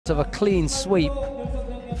of a clean sweep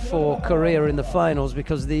for Korea in the finals,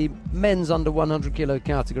 because the men's under 100 kilo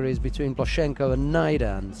category is between Bloshenko and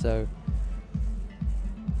Naidan, so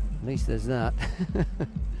at least there's that.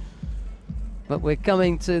 But we're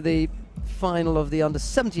coming to the final of the under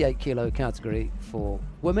 78 kilo category for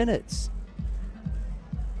women. It's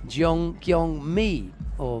Gyeong-Mi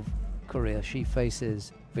of Korea. She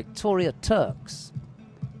faces Victoriia TURKS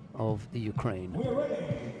of the Ukraine. We're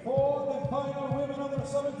ready for the final women under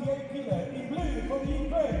 78 kilo. In blue for the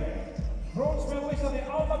Ukraine, bronze medalist of the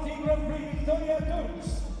Alpha Team Grand Prix, Victoriia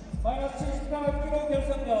TURKS. 마이너스 78kg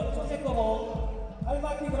결승전 첫째 거목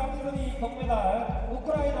알마티 그랑프리 동메달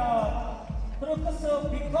우크라이나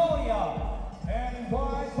트르크스 빅토리아. And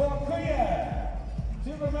white for Korea,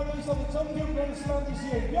 silver medalist of the Tokyo Grand Slam this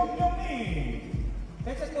year, Gyeong-Mi.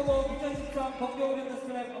 백색 거목 2013 도쿄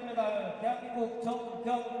그랜드슬램 금메달 대한민국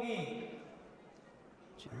정경미.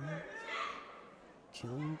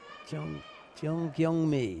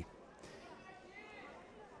 Gyeong-Mi.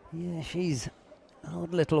 Yeah, she's an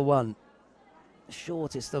odd little one.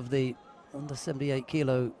 Shortest of the under 78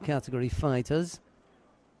 kilo category fighters.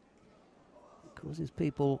 Causes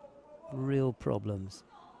people real problems.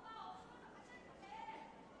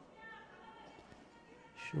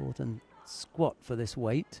 Short and squat for this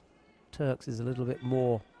weight. TURKS is a little bit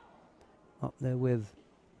more up there with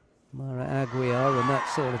Mara Aguiar and that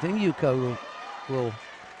sort of thing. Yuko will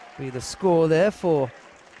be the score there for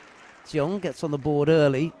Jeong. Gets on the board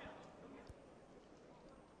early.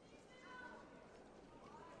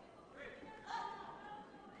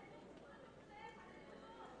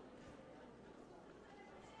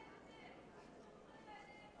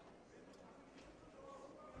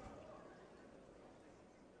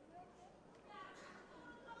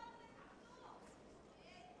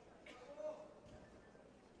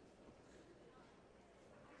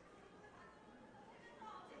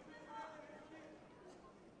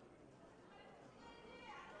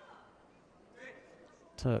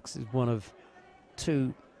 TURKS is one of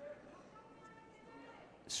two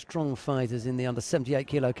strong fighters in the under 78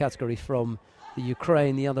 kilo category from the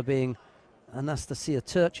Ukraine, the other being Anastasia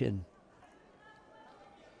Turchin.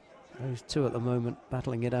 Those two at the moment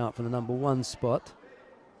battling it out for the number one spot.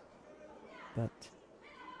 But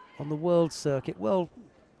on the world circuit, well,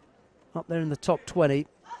 up there in the top 20,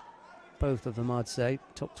 both of them I'd say,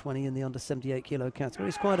 top 20 in the under 78 kilo category.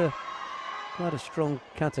 It's quite a strong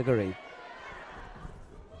category.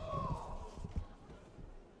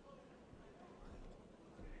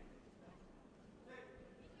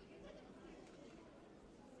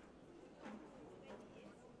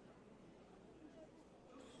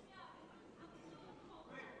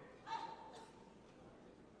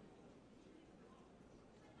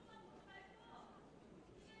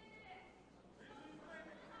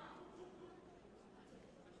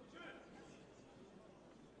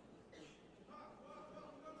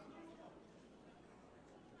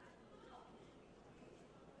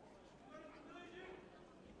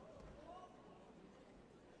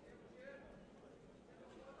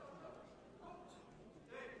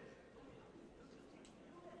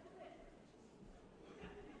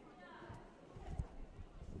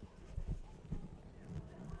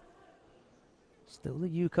 Still the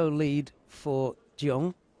Yuko lead for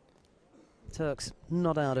Jeong. TURKS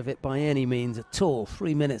not out of it by any means at all.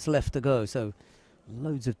 3 minutes left to go, so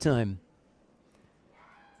loads of time.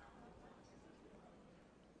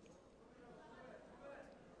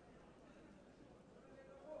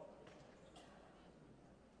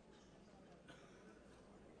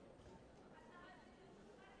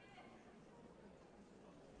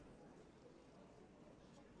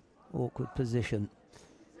 Awkward position.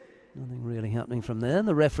 Nothing really happening from there.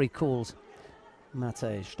 The referee calls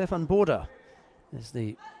Mate. Stefan Border is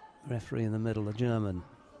the referee in the middle, the German.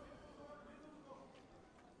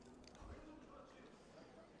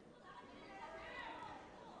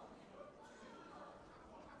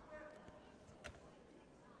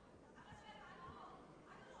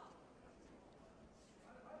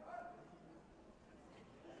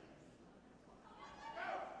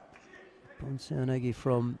 Bonseonegi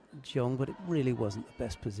from Jeong, but it really wasn't the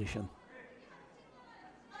best position.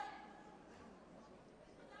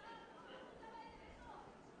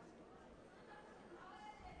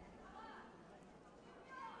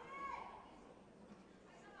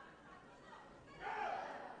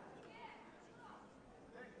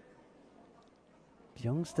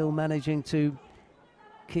 Jeong still managing to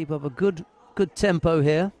keep up a good tempo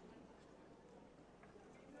here.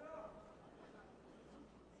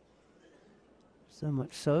 So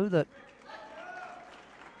much so that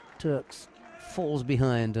TURKS falls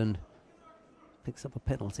behind and picks up a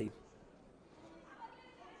penalty.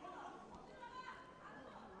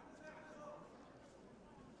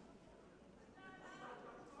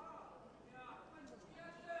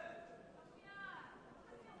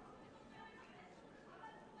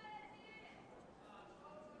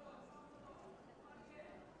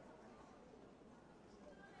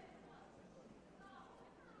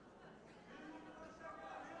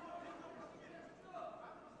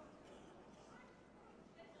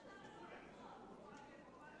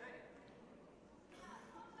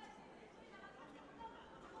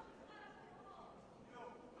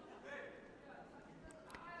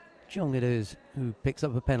 Jeong it is who picks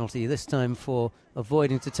up a penalty, this time for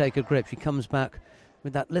avoiding to take a grip. She comes back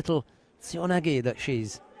with that little seonagi that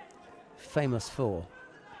she's famous for.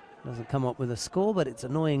 Doesn't come up with a score, but it's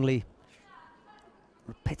annoyingly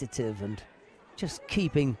repetitive and just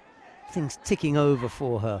keeping things ticking over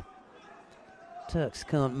for her. Turks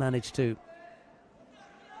can't manage to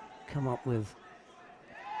come up with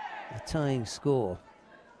a tying score,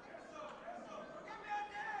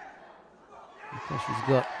 because she's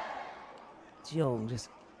got Jeong just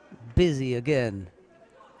busy again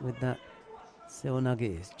with that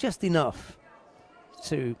seonagi. It's just enough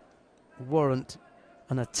to warrant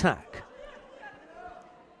an attack.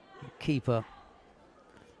 Keep her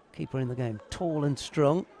in the game. Tall and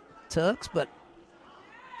strong, Turks, but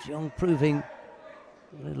Jeong proving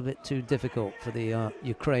a little bit too difficult for the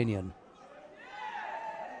Ukrainian.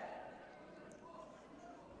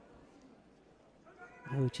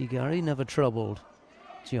 Uchigari never troubled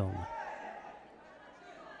Jeong.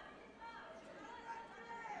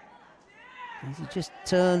 As he just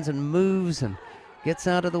turns and moves and gets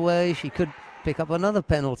out of the way, she could pick up another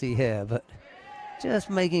penalty here, but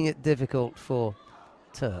just making it difficult for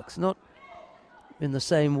Turks. Not in the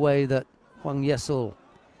same way that Hwang Yesul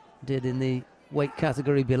did in the weight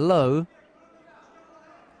category below.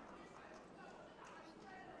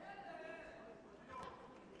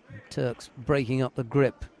 Turks breaking up the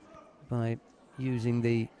grip by using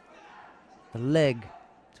the leg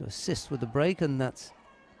to assist with the break, and that's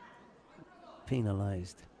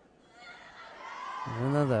penalized.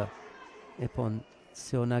 Another Ippon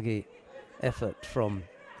seonagi effort from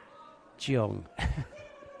Jeong.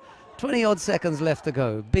 20 odd seconds left to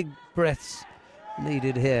go. Big breaths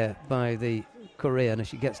needed here by the Korean as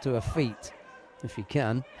she gets to her feet, if she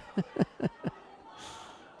can.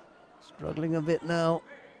 Struggling a bit now.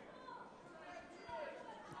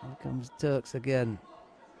 Here comes Turks again,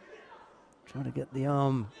 trying to get the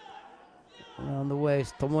arm around the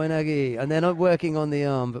waist. Tomoenagi, and they're not working on the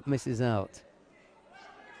arm, but misses out.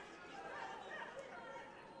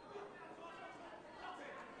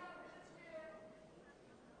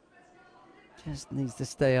 Just needs to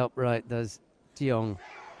stay upright, does Jeong.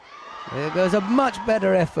 There goes a much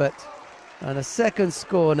better effort, and a second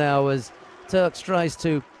score now as Turks tries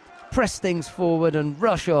to press things forward and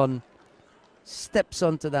rush on. Steps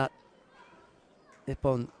onto that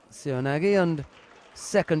Ippon seonagi, and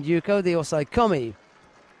second Yuko, the osaikomi,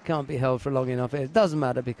 can't be held for long enough. It doesn't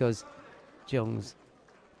matter because Jeong's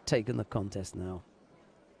taken the contest now.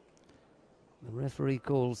 The referee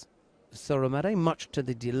calls Soromare, much to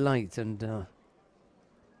the delight and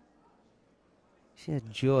sheer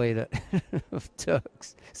joy that of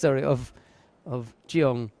Turks, sorry, of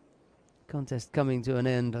Jeong. Contest coming to an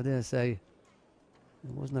end. I dare say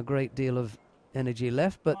there wasn't a great deal of energy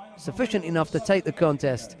left, but sufficient enough to take the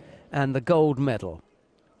contest and the gold medal.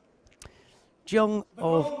 Jeong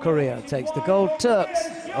of Korea takes the gold. Turks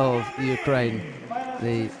of Ukraine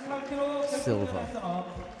the silver.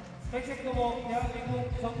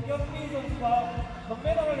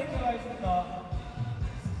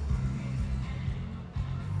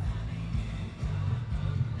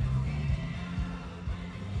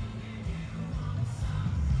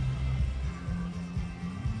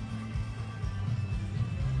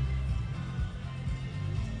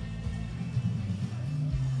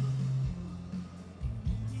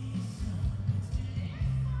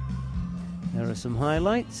 There are some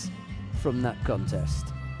highlights from that contest.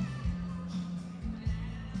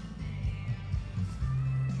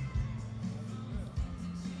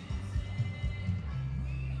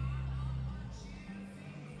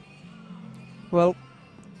 Well,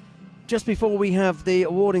 just before we have the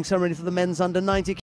awarding ceremony for the men's under 90